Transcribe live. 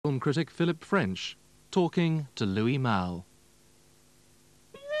Film critic Philip French, talking to Louis Malle.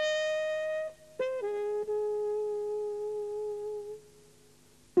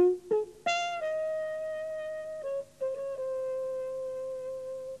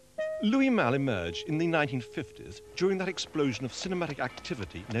 Louis Malle emerged in the 1950s during that explosion of cinematic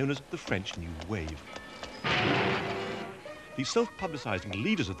activity known as the French New Wave. The self-publicising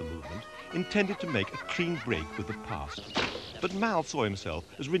leaders of the movement intended to make a clean break with the past, but Malle saw himself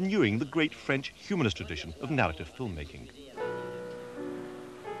as renewing the great French humanist tradition of narrative filmmaking.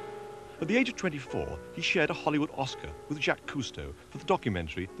 At the age of 24, he shared a Hollywood Oscar with Jacques Cousteau for the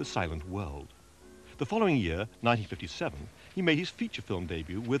documentary The Silent World. The following year, 1957, he made his feature film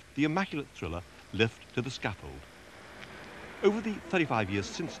debut with the immaculate thriller Lift to the Scaffold. Over the 35 years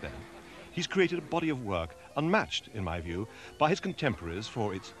since then, he's created a body of work unmatched, in my view, by his contemporaries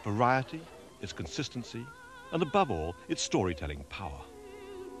for its variety, its consistency, and above all, its storytelling power.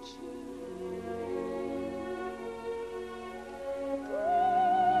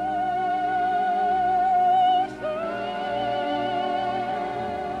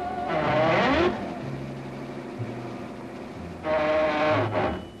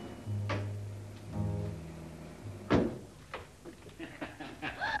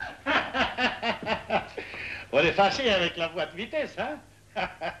 On est fâché avec la voie de vitesse, hein?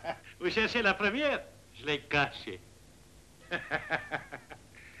 Vous cherchez la première? Je l'ai cachée.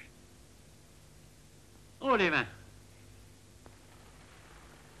 Oh, les mains.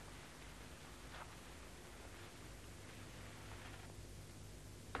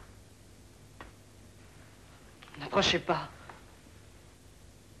 N'approchez pas.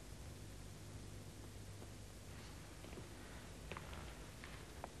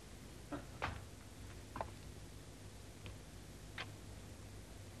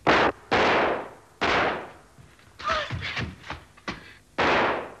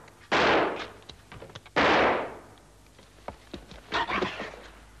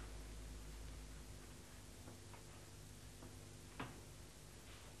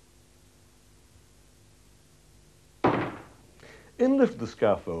 In Lift to the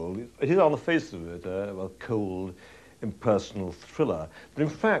Scaffold, it is on the face of it a cold, impersonal thriller. But in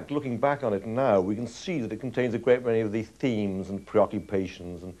fact, looking back on it now, we can see that it contains a great many of the themes and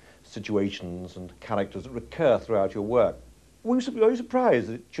preoccupations and situations and characters that recur throughout your work. Are you surprised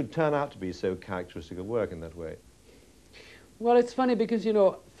that it should turn out to be so characteristic of work in that way? Well, it's funny because, you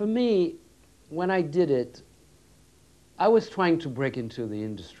know, for me, when I did it, I was trying to break into the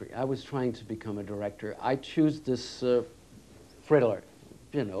industry. I was trying to become a director. I chose this thriller,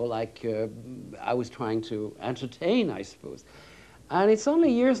 you know, like I was trying to entertain, I suppose. And it's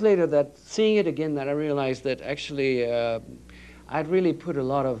only years later that, seeing it again, that I realized that actually I'd really put a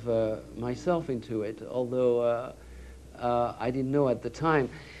lot of myself into it, although I didn't know at the time.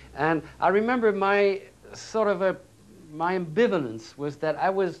 And I remember my my ambivalence was that I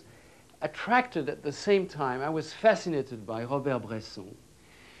was attracted at the same time. I was fascinated by Robert Bresson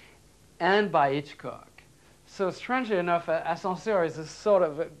and by Hitchcock. So strangely enough, Ascenseur is a sort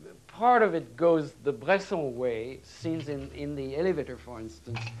of, part of it goes the Bresson way, scenes in the elevator, for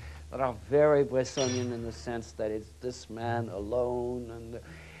instance, that are very Bressonian in the sense that it's this man alone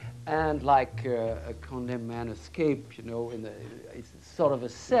and like a condemned man escape, you know, it's sort of a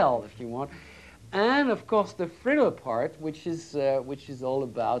cell, if you want. And of course the thriller part, which is all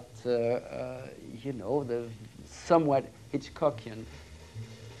about, you know, the somewhat Hitchcockian.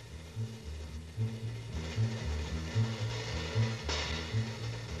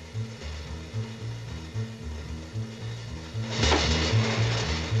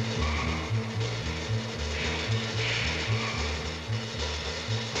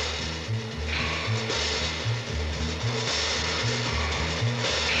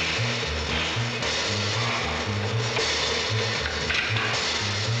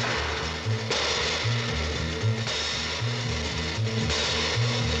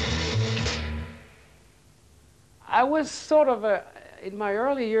 I was sort of, in my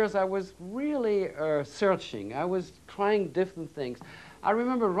early years, I was really searching. I was trying different things. I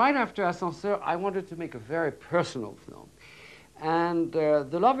remember right after Ascenseur, I wanted to make a very personal film. And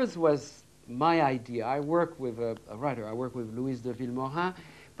The Lovers was my idea. I worked with a writer. I worked with Louise de Villemorin,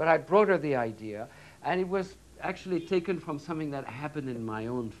 but I brought her the idea. And it was actually taken from something that happened in my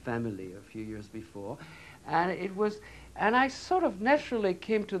own family a few years before. And I sort of naturally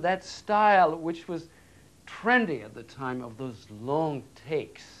came to that style, which was trendy at the time, of those long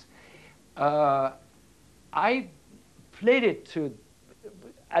takes. I played it to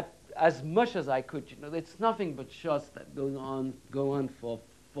as much as I could. You know, it's nothing but shots that go on for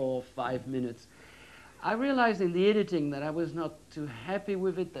 4 or 5 minutes. I realized in the editing that I was not too happy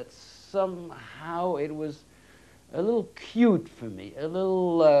with it, that somehow it was a little cute for me, a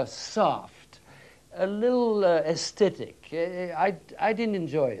little soft, a little aesthetic. I didn't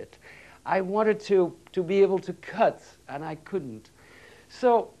enjoy it. I wanted to be able to cut, and I couldn't.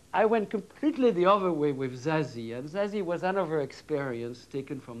 So I went completely the other way with Zazie, and Zazie was another experience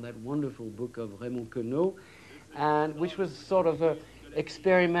taken from that wonderful book of Raymond Queneau, and which was sort of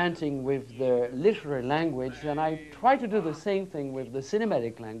experimenting with the literary language, and I tried to do the same thing with the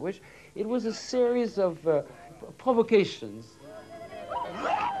cinematic language. It was a series of provocations.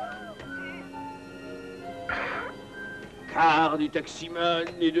 Quart du taximan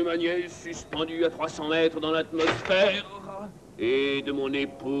et de ma nièce suspendue à 300 mètres dans l'atmosphère, et de mon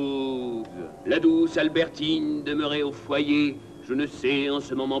épouse, la douce Albertine demeurée au foyer, je ne sais en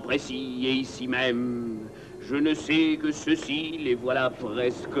ce moment précis et ici même. Je ne sais que ceux-ci, les voilà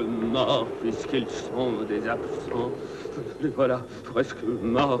presque morts, puisqu'ils sont des absents. Les voilà presque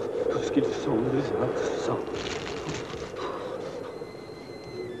morts, puisqu'ils sont des absents.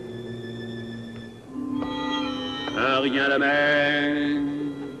 Un rien la mer,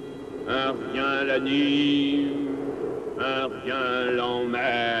 un rien la nuit, un rien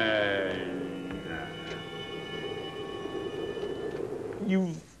l'emmène.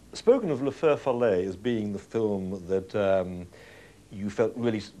 You've spoken of Le Feu Follet as being the film that you felt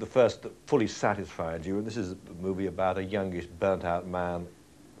really the first that fully satisfied you, and this is a movie about a youngish, burnt-out man,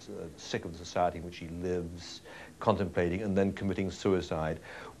 sick of the society in which he lives, contemplating and then committing suicide.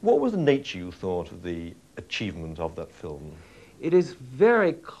 What was the nature, you thought, of the achievement of that film? It is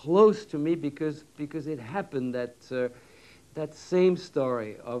very close to me because it happened that that same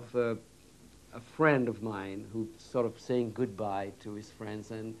story of a friend of mine who sort of saying goodbye to his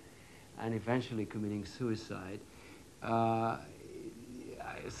friends and eventually committing suicide.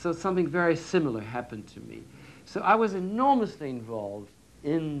 So something very similar happened to me. So I was enormously involved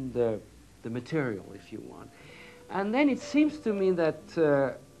in the material, if you want. And then it seems to me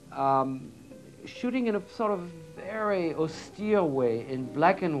that shooting in a sort of very austere way in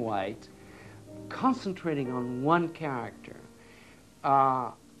black and white, concentrating on one character,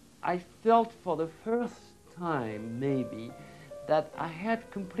 I felt for the first time, maybe, that I had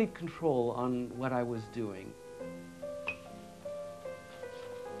complete control on what I was doing.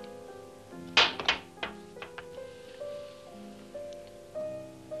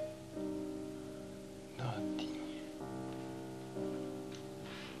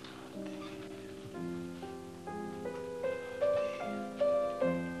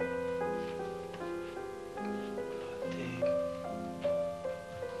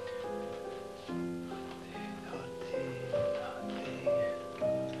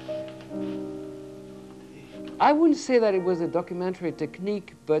 I wouldn't say that it was a documentary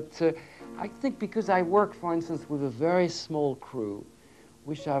technique, but I think because I worked, for instance, with a very small crew,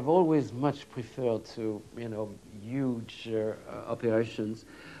 which I've always much preferred to, you know, huge operations,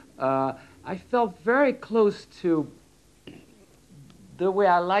 I felt very close to the way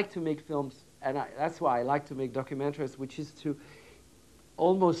I like to make films, and that's why I like to make documentaries, which is to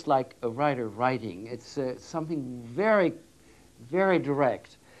almost like a writer writing. It's something very, very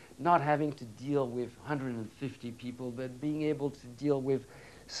direct. Not having to deal with 150 people, but being able to deal with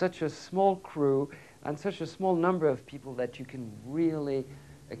such a small crew and such a small number of people that you can really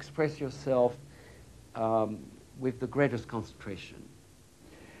express yourself with the greatest concentration.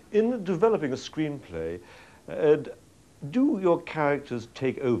 In developing a screenplay, do your characters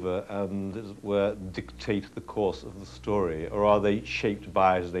take over and, as it were, dictate the course of the story, or are they shaped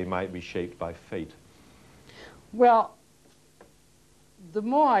by as they might be shaped by fate? Well, the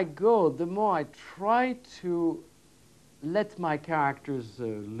more I go, the more I try to let my characters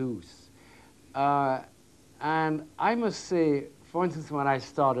loose. And I must say, for instance, when I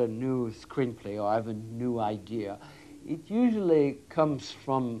start a new screenplay or I have a new idea, it usually comes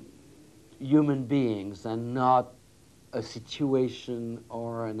from human beings and not a situation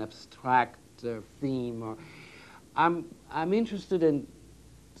or an abstract theme. Or I'm interested in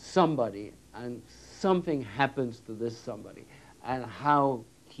somebody, and something happens to this somebody, and how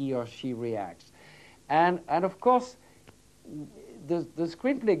he or she reacts. And of course, the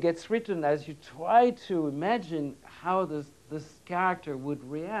screenplay gets written as you try to imagine how this character would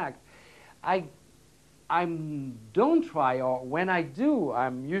react. I don't try, or when I do,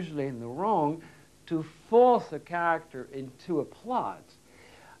 I'm usually in the wrong, to force a character into a plot.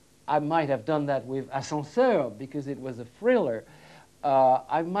 I might have done that with Ascenseur because it was a thriller.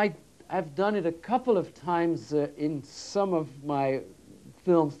 I might have done it a couple of times in some of my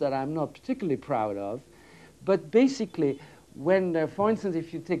films that I'm not particularly proud of. But basically, when, for instance,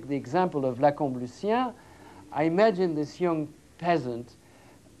 if you take the example of Lacombe Lucien, I imagine this young peasant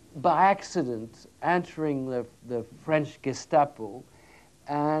by accident entering the French Gestapo,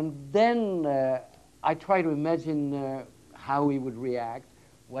 and then I try to imagine how he would react,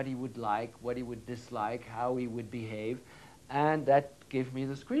 what he would like, what he would dislike, how he would behave, and that gave me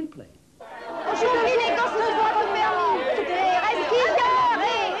the screenplay. Aujourd'hui, les gosses ne voient plus permis. C'était resquillard.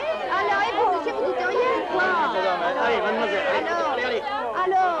 Alors, et vous, monsieur, vous dites rien, quoi? Allez, mademoiselle, allez,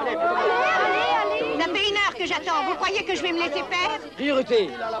 Allez. Ça fait 1 heure que j'attends. Vous croyez que je vais me laisser faire? Priorité,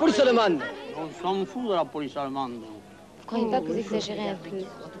 police allemande. On s'en fout de la police allemande. Vous croyez pas que vous exagérez un peu?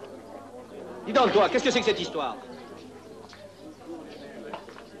 Dis donc, toi, qu'est-ce que c'est que cette histoire?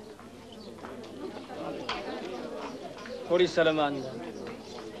 Police allemande.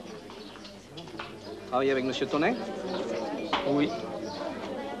 Travaillez avec Monsieur Tonnet? Oui.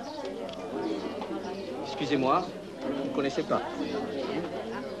 Excusez-moi, vous ne connaissez pas.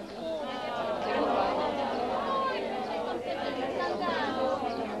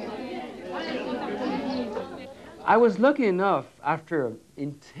 I was lucky enough, after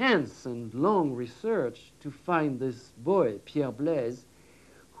intense and long research, to find this boy, Pierre Blaise,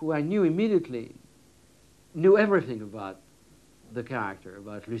 who I knew immediately, knew everything about the character,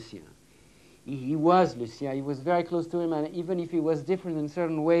 about Lucien. He was Lucien, he was very close to him, and even if he was different in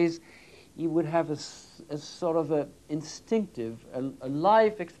certain ways, he would have a sort of a instinctive, a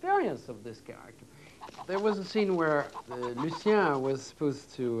life experience of this character. There was a scene where Lucien was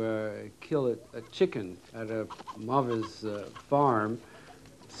supposed to kill a chicken at a mother's farm.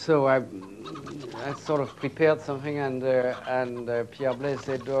 So I sort of prepared something, and Pierre Blaise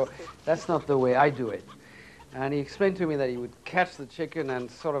said, "Oh, that's not the way I do it." And he explained to me that he would catch the chicken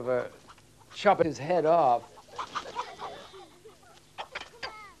and sort of chop his head off.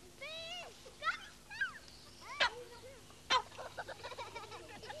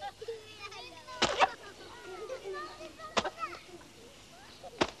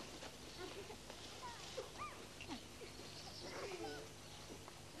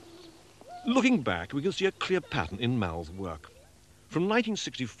 Looking back, we can see a clear pattern in Malle's work. From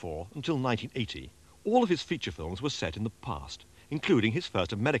 1964 until 1980, all of his feature films were set in the past, including his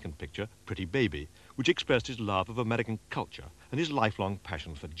first American picture, Pretty Baby, which expressed his love of American culture and his lifelong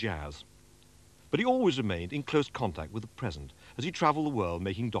passion for jazz. But he always remained in close contact with the present as he traveled the world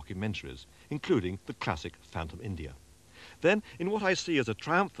making documentaries, including the classic Phantom India. Then, in what I see as a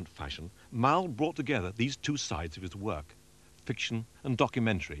triumphant fashion, Malle brought together these two sides of his work, fiction and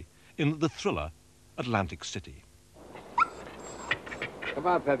documentary, in the thriller Atlantic City. Come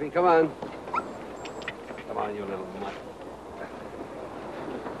on, Peppy, come on. Come on, you little mutt.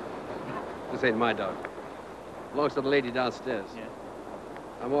 This ain't my dog. Belongs to the lady downstairs. Yeah.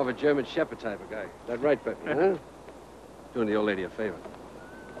 I'm more of a German Shepherd type of guy. Is that right, Peppy, huh? Doing the old lady a favor.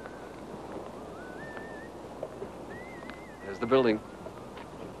 There's the building.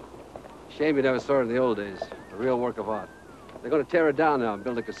 Shame you never saw it in the old days. A real work of art. They're going to tear it down now and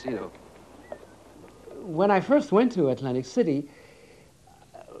build a casino. When I first went to Atlantic City,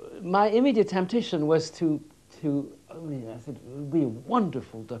 my immediate temptation was I said, it would be a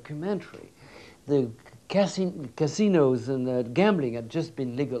wonderful documentary. The casinos and gambling had just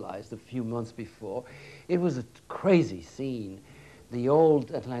been legalized a few months before. It was a crazy scene. The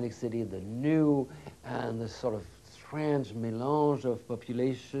old Atlantic City, the new, and the sort of strange melange of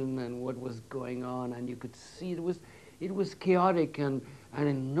population and what was going on, and you could see it was chaotic and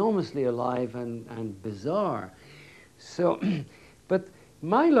enormously alive and bizarre. So, but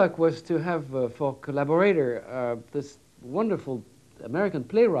my luck was to have for collaborator this wonderful American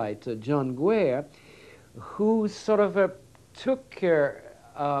playwright, John Guare, who sort of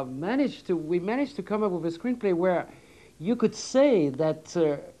we managed to come up with a screenplay where you could say that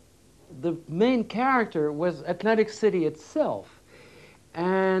the main character was Atlantic City itself.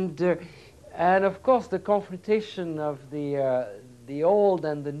 And of course, the confrontation of the old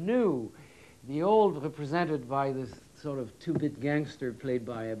and the new, the old represented by this sort of two-bit gangster played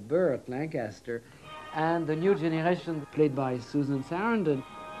by Burt Lancaster, and the new generation played by Susan Sarandon.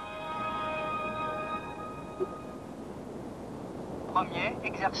 Premier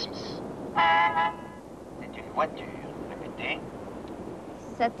exercice. C'est une voiture. Répétez.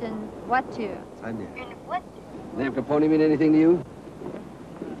 C'est une voiture. Une voiture. Name Capone mean anything to you?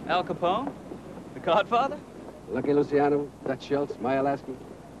 Al Capone? The Godfather? Lucky Luciano, Dutch Schultz, Maya Lasky.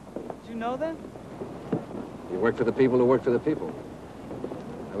 Did you know that? You work for the people who work for the people.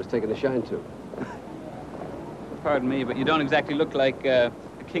 I was taking the shine too. Pardon me, but you don't exactly look like the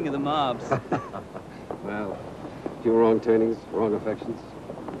king of the mobs. Well, a few wrong turnings, wrong affections,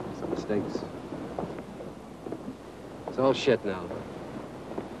 some mistakes. all shit now.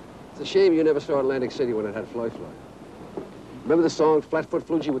 It's a shame you never saw Atlantic City when it had Fly Fly. Remember the song Flatfoot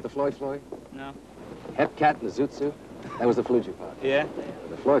Flugie with the Fly Fly? No. Hep Cat and the Zoot Suit? That was the Flugie part. Yeah?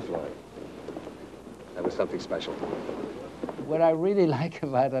 The Fly Fly. That was something special. What I really like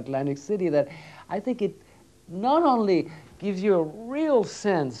about Atlantic City, that I think it not only gives you a real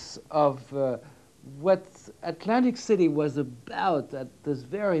sense of what Atlantic City was about at this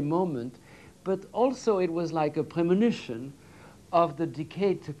very moment, but also it was like a premonition of the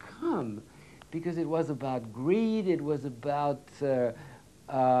decade to come, because it was about greed, it was about the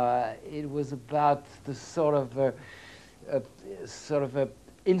sort of a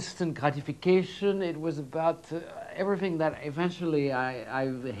instant gratification. It was about everything that eventually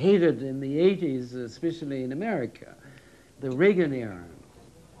I hated in the 80s, especially in America, the Reagan era.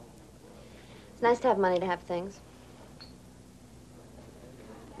 It's nice to have money to have things.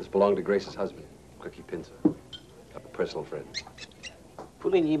 This belonged to Grace's husband, Quickie Pinzer, a personal friend.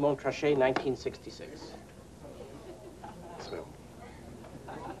 Pouligny Montrachet, 1966. Smell.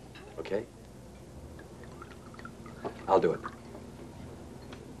 Okay? I'll do it.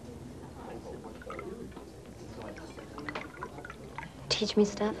 Teach me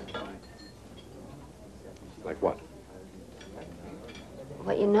stuff. Like what?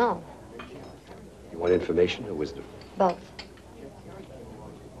 What you know. You want information or wisdom? Both.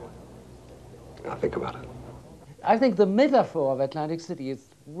 I'll think about it. I think the metaphor of Atlantic City is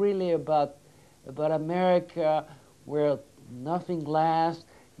really about America, where nothing lasts.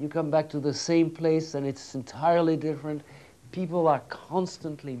 You come back to the same place and it's entirely different. People are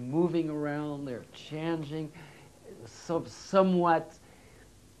constantly moving around, they're changing. So somewhat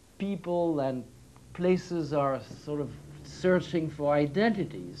people and places are sort of searching for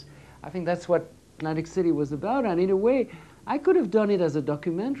identities. I think that's what Atlantic City was about, and in a way, I could have done it as a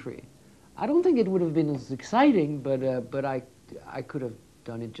documentary. I don't think it would have been as exciting, but I could have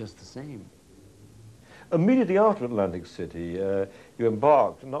done it just the same. Immediately after Atlantic City, you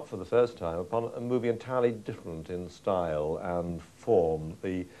embarked, not for the first time, upon a movie entirely different in style and form.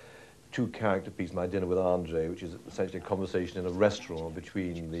 The two-character piece, My Dinner with Andre, which is essentially a conversation in a restaurant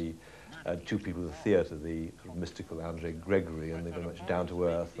between the two people of the theatre, the sort of mystical Andre Gregory and the very much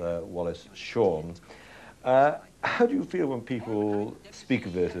down-to-earth Wallace Shawn. How do you feel when people speak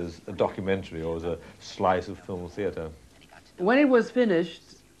of it as a documentary or as a slice of film theatre? When it was finished,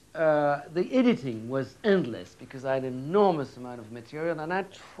 the editing was endless because I had an enormous amount of material, and I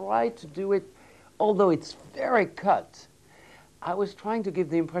tried to do it, although it's very cut, I was trying to give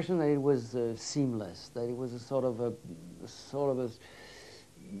the impression that it was seamless, that it was a sort of a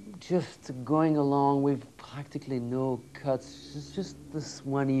just going along with practically no cuts, just this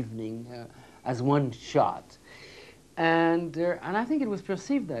one evening as one shot. And I think it was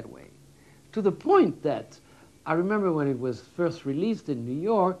perceived that way, to the point that I remember when it was first released in New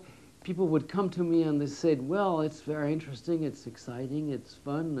York, people would come to me and they said, well, it's very interesting, it's exciting, it's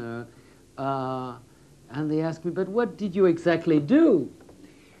fun. And they asked me, but what did you exactly do?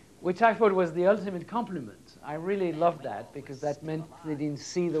 Which I thought was the ultimate compliment. I really loved that because that meant they didn't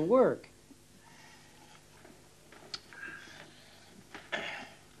see the work.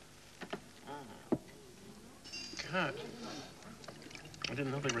 God, I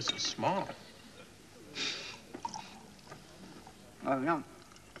didn't know they were so small. Well, you know,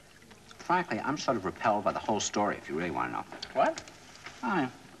 frankly, I'm sort of repelled by the whole story, if you really want to know. What?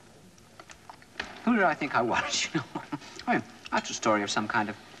 Who did I think I was, you know? I mean, that's a story of some kind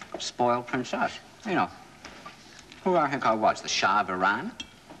of spoiled princess, you know. Who do I think I was, the Shah of Iran?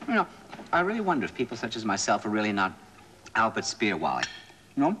 You know, I really wonder if people such as myself are really not Albert Speer, Wally.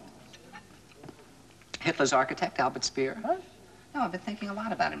 You know? Hitler's architect, Albert Speer. What? No, I've been thinking a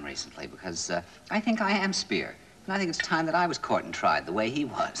lot about him recently because I think I am Speer. And I think it's time that I was caught and tried the way he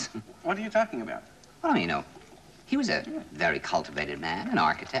was. What are you talking about? Well, I mean, you know, he was a very cultivated man, an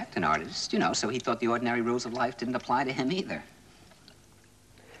architect, an artist, you know, so he thought the ordinary rules of life didn't apply to him either.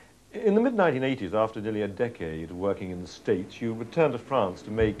 In the mid-1980s, after nearly a decade working in the States, you returned to France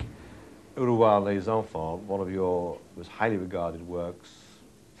to make Au revoir les enfants, one of your most highly regarded works,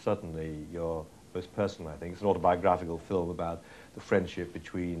 certainly your most personal, I think. It's an autobiographical film about the friendship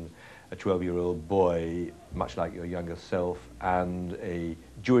between a 12-year-old boy, much like your younger self, and a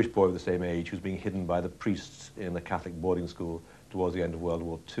Jewish boy of the same age who's being hidden by the priests in a Catholic boarding school towards the end of World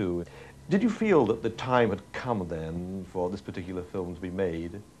War II. Did you feel that the time had come then for this particular film to be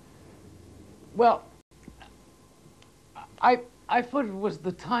made? Well, I thought it was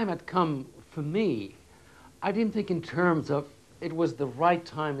the time had come for me. I didn't think in terms of it was the right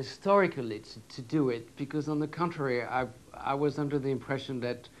time historically to do it, because on the contrary, I was under the impression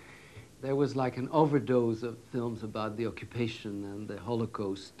that there was like an overdose of films about the occupation and the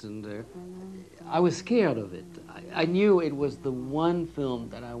Holocaust, and I was scared of it. I knew it was the one film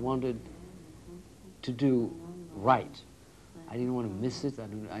that I wanted to do right. I didn't want to miss it. I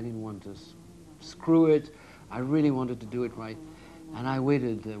didn't want to screw it. I really wanted to do it right. And I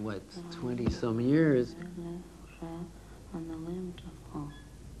waited, what, 20-some years.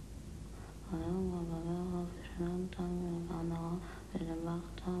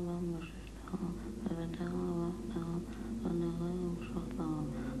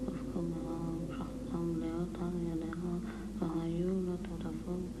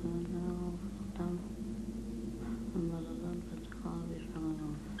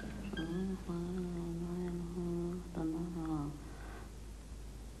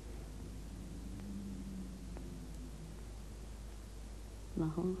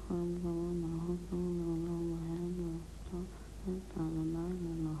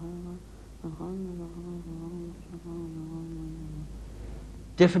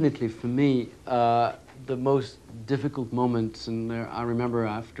 Definitely for me, the most difficult moments, and I remember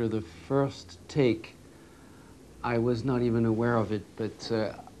after the first take, I was not even aware of it, but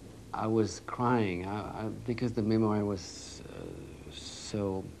I was crying because the memory was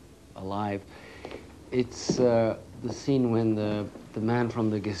so alive. It's the scene when the man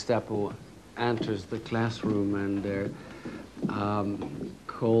from the Gestapo enters the classroom and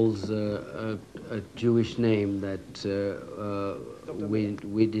calls a Jewish name that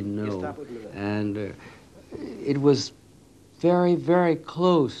we didn't know, and it was very, very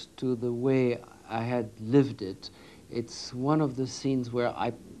close to the way I had lived it. It's one of the scenes where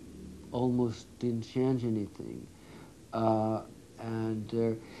I almost didn't change anything, and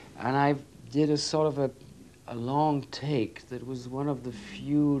I did a sort of a long take. That was one of the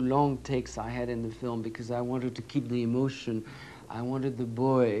few long takes I had in the film because I wanted to keep the emotion. I wanted the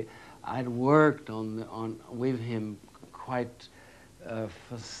boy. I'd worked with him quite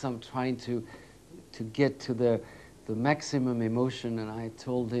for some, trying to get to the maximum emotion, and I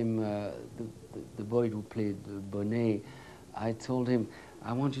told him, the boy who played Bonnet, I told him,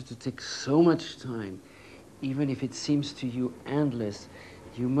 I want you to take so much time, even if it seems to you endless,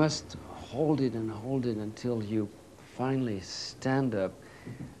 you must hold it until you finally stand up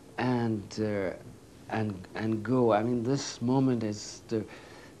and go. I mean, this moment is the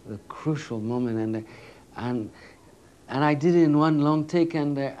crucial moment, and I did it in one long take,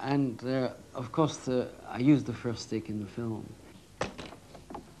 and of course I used the first take in the film.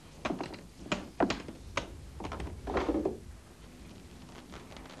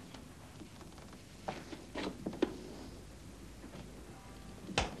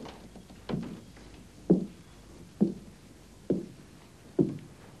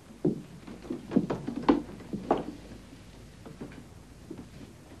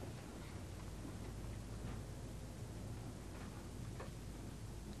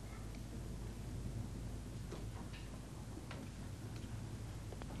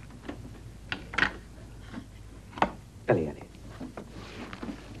 Allez, allez.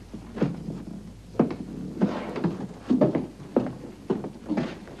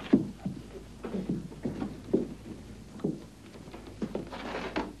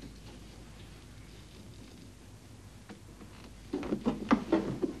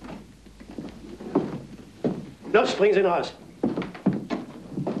 No springs in Oz.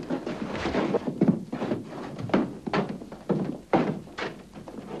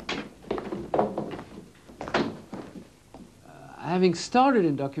 Having started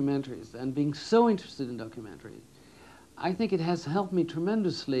in documentaries and being so interested in documentaries, I think it has helped me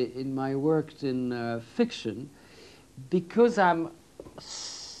tremendously in my work in fiction, because and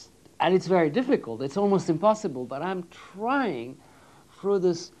it's very difficult, it's almost impossible, but I'm trying through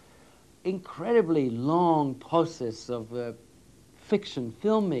this incredibly long process of fiction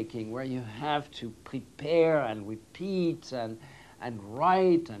filmmaking, where you have to prepare and repeat and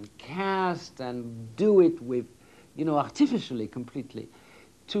write and cast and do it with, you know, artificially, completely,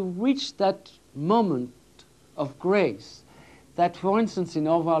 to reach that moment of grace that, for instance, in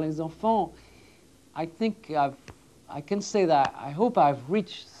Au revoir les enfants, I think I can say that I hope I've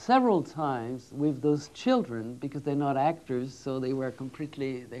reached several times with those children, because they're not actors, so they were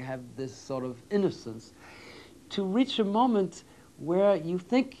completely, they have this sort of innocence, to reach a moment where you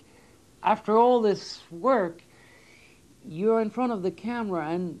think, after all this work, you're in front of the camera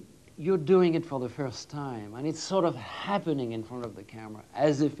and you're doing it for the first time, and it's sort of happening in front of the camera,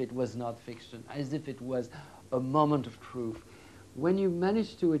 as if it was not fiction, as if it was a moment of truth. When you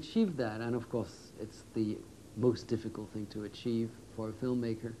manage to achieve that, and of course it's the most difficult thing to achieve for a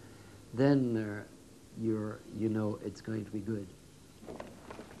filmmaker, then you know it's going to be good.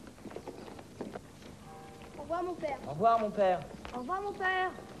 revoir, mon père. Au revoir, mon père. Au revoir, mon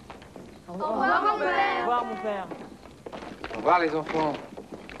père. Au revoir, mon père. Au revoir, mon père. Au revoir, les enfants.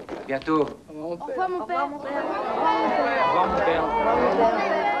 À bientôt. Au revoir, mon père. Au revoir, mon père. Au revoir, mon père. Au revoir,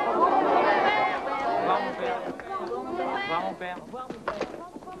 mon père. Au revoir, mon père. Au revoir, mon père.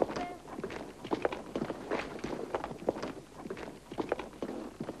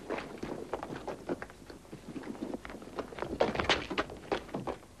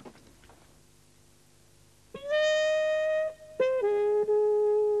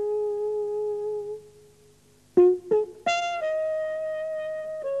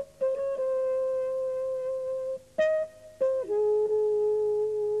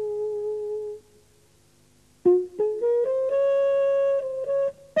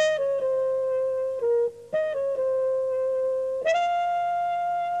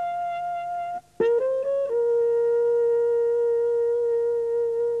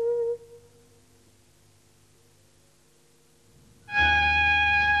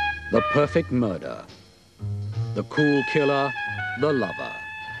 The perfect murder. The cool killer, the lover.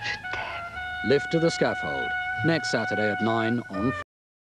 Lift to the scaffold, next Saturday at 9 on